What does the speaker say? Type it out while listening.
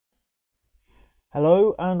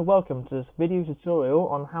Hello and welcome to this video tutorial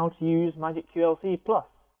on how to use Magic QLC Plus.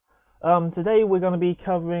 Today we're going to be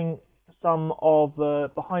covering some of the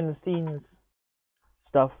behind the scenes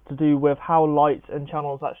stuff to do with how lights and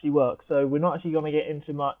channels actually work. So we're not actually going to get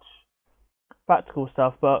into much practical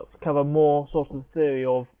stuff, but cover more sort of the theory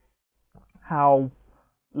of how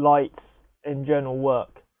lights in general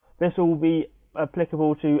work. This will be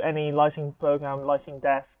applicable to any lighting program, lighting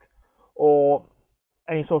desk, or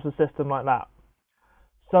any sort of system like that.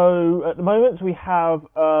 So at the moment we have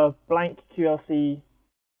a blank QLC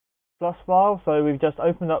Plus file, so we've just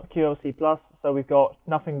opened up QLC Plus, so we've got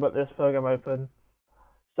nothing but this program open.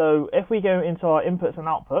 So if we go into our inputs and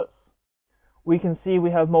outputs, we can see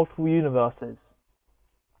we have multiple universes.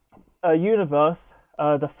 A universe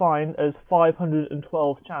defined as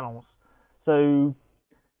 512 channels. So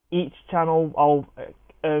each channel, I'll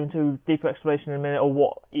go into deeper explanation in a minute of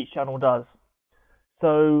what each channel does.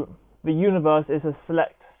 So the universe is a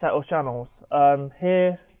select set of channels.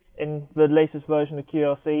 Here in the latest version of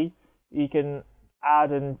QLC, you can add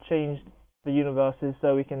and change the universes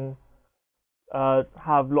so we can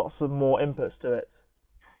have lots of more inputs to it.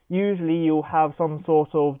 Usually you'll have some sort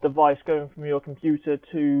of device going from your computer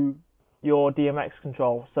to your DMX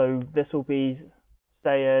control. So this will be,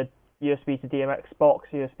 say, a USB to DMX box,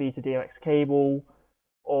 USB to DMX cable,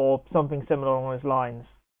 or something similar along those lines.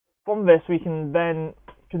 From this we can then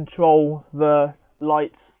control the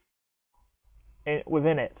lights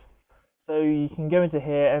within it. So you can go into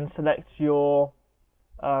here and select your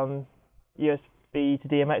USB to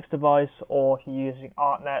DMX device, or if you're using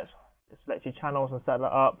ArtNet, select your channels and set that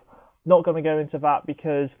up. Not going to go into that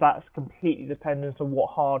because that's completely dependent on what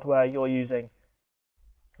hardware you're using.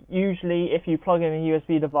 Usually if you plug in a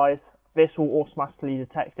USB device, this will automatically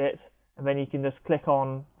detect it, and then you can just click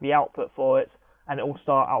on the output for it and it will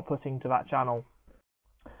start outputting to that channel.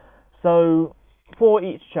 So for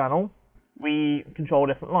each channel we control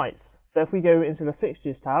different lights. So if we go into the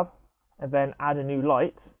fixtures tab and then add a new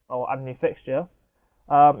light or add a new fixture,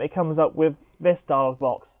 it comes up with this dialog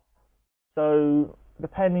box. So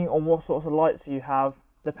depending on what sorts of lights you have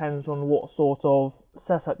depends on what sort of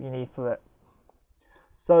setup you need for it.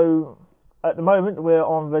 So at the moment we're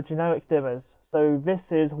on the generic dimmers. So this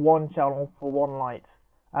is one channel for one light,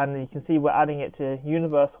 and you can see we're adding it to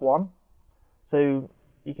universe 1. So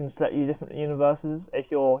you can select your different universes if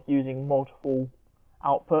you're using multiple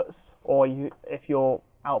outputs, or if your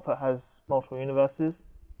output has multiple universes.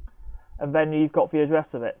 And then you've got the address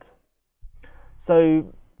of it.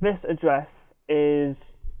 So this address is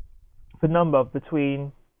the number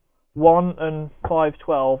between 1 and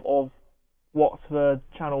 512 of what the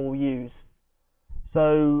channel will use.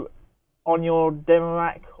 So on your dimmer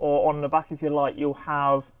rack or on the back of your light, you'll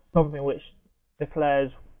have something which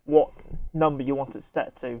declares what number you want it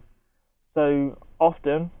set to. So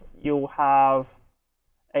often you'll have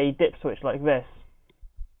a dip switch like this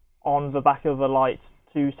on the back of the light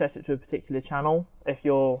to set it to a particular channel if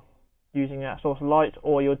you're using that sort of light,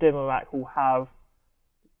 or your dimmer rack will have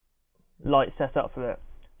light set up for it.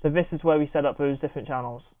 So this is where we set up those different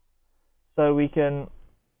channels. So we can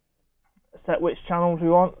set which channels we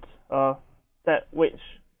want, set which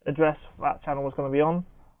address that channel is going to be on.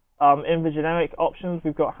 In the generic options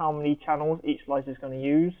we've got how many channels each light is going to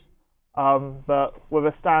use, but with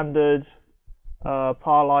a standard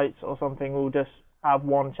par light or something we'll just have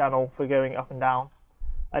one channel for going up and down,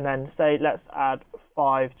 and then say let's add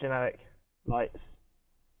 5 generic lights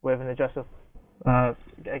with an address of a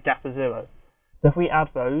gap of 0. So if we add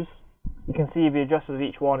those, you can see the address of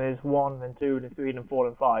each one is 1, then 2, then 3, then 4,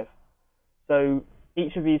 then 5. So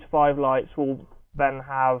each of these 5 lights will then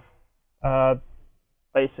have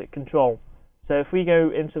basic control. So if we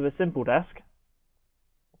go into the simple desk,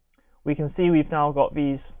 we can see we've now got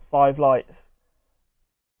these 5 lights,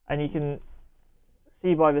 and you can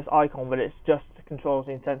see by this icon that it's just controls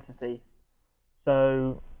the intensity.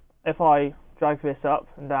 So if I drag this up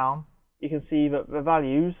and down, you can see that the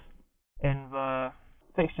values in the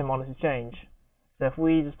fixture monitor change. So if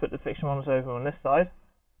we just put the fixture monitor over on this side,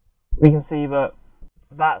 we can see that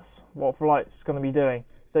that's what the light's going to be doing.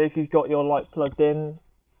 So if you've got your light plugged in,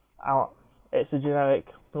 it's a generic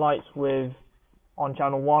light with on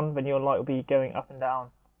channel 1, then your light will be going up and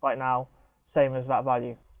down right now, same as that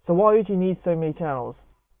value. So why would you need so many channels?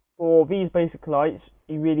 For these basic lights,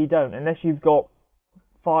 you really don't, unless you've got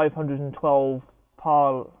 512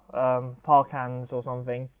 par cans or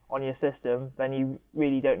something on your system, then you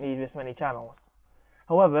really don't need this many channels.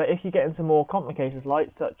 However, if you get into more complicated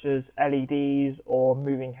lights such as LEDs or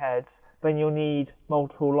moving heads, then you'll need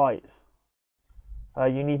multiple lights.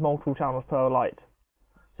 You need multiple channels per light.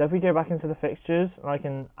 So if we go back into the fixtures, and I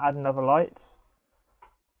can add another light,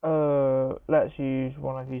 Let's use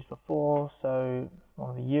one I've used before, so one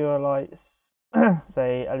of the Euro lights,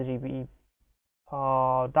 say LGBT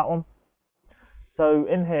that one. So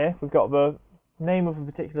in here we've got the name of a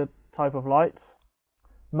particular type of light,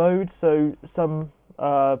 mode, so some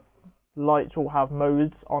lights will have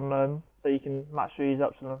modes on them, so you can match these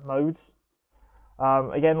up to the modes.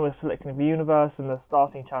 Again, we're selecting the universe and the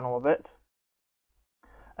starting channel of it,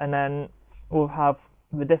 and then we'll have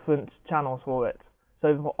the different channels for it.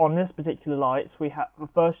 So on this particular light, we have the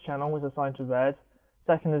first channel is assigned to red,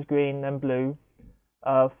 second is green, then blue.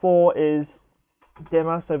 4 is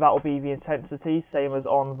dimmer, so that will be the intensity, same as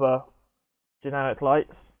on the generic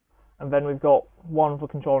lights. And then we've got 1 for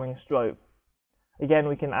controlling a strobe. Again,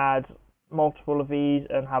 we can add multiple of these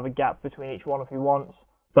and have a gap between each one if we want,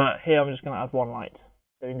 but here I'm just going to add 1 light.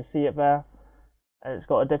 So you can see it there, and it's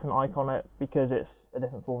got a different icon on it because it's a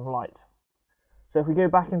different form of light. So if we go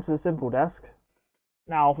back into the simple desk,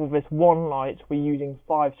 now for this 1 light we're using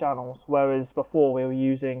 5 channels, whereas before we were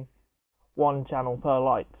using 1 channel per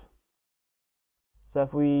light. So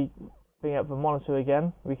if we bring up the monitor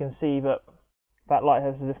again, we can see that that light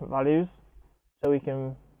has the different values. So we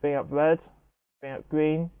can bring up red, bring up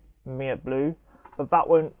green, and bring up blue, but that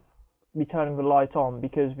won't be turning the light on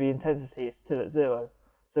because the intensity is still at 0.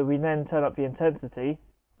 So we then turn up the intensity,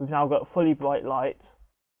 we've now got a fully bright light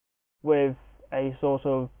with a sort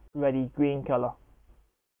of reddy green colour.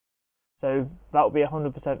 So that will be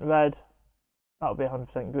 100% red, that will be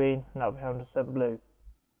 100% green, and that will be 100% blue.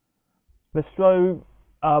 The strobe,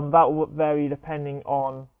 that will vary depending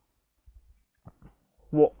on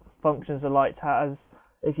what functions the light has.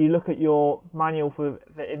 If you look at your manual for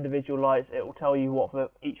the individual lights, it will tell you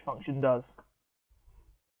what each function does.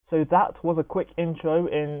 So that was a quick intro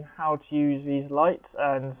in how to use these lights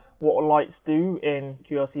and what lights do in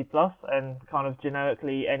QLC Plus and kind of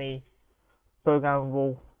generically any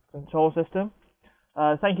programmable control system.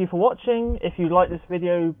 Thank you for watching. If you like this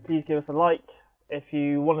video, please give us a like. If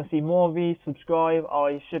you want to see more of these, subscribe.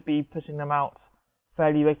 I should be putting them out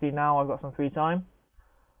fairly regularly now. I've got some free time.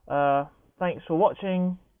 Thanks for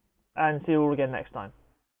watching, and see you all again next time.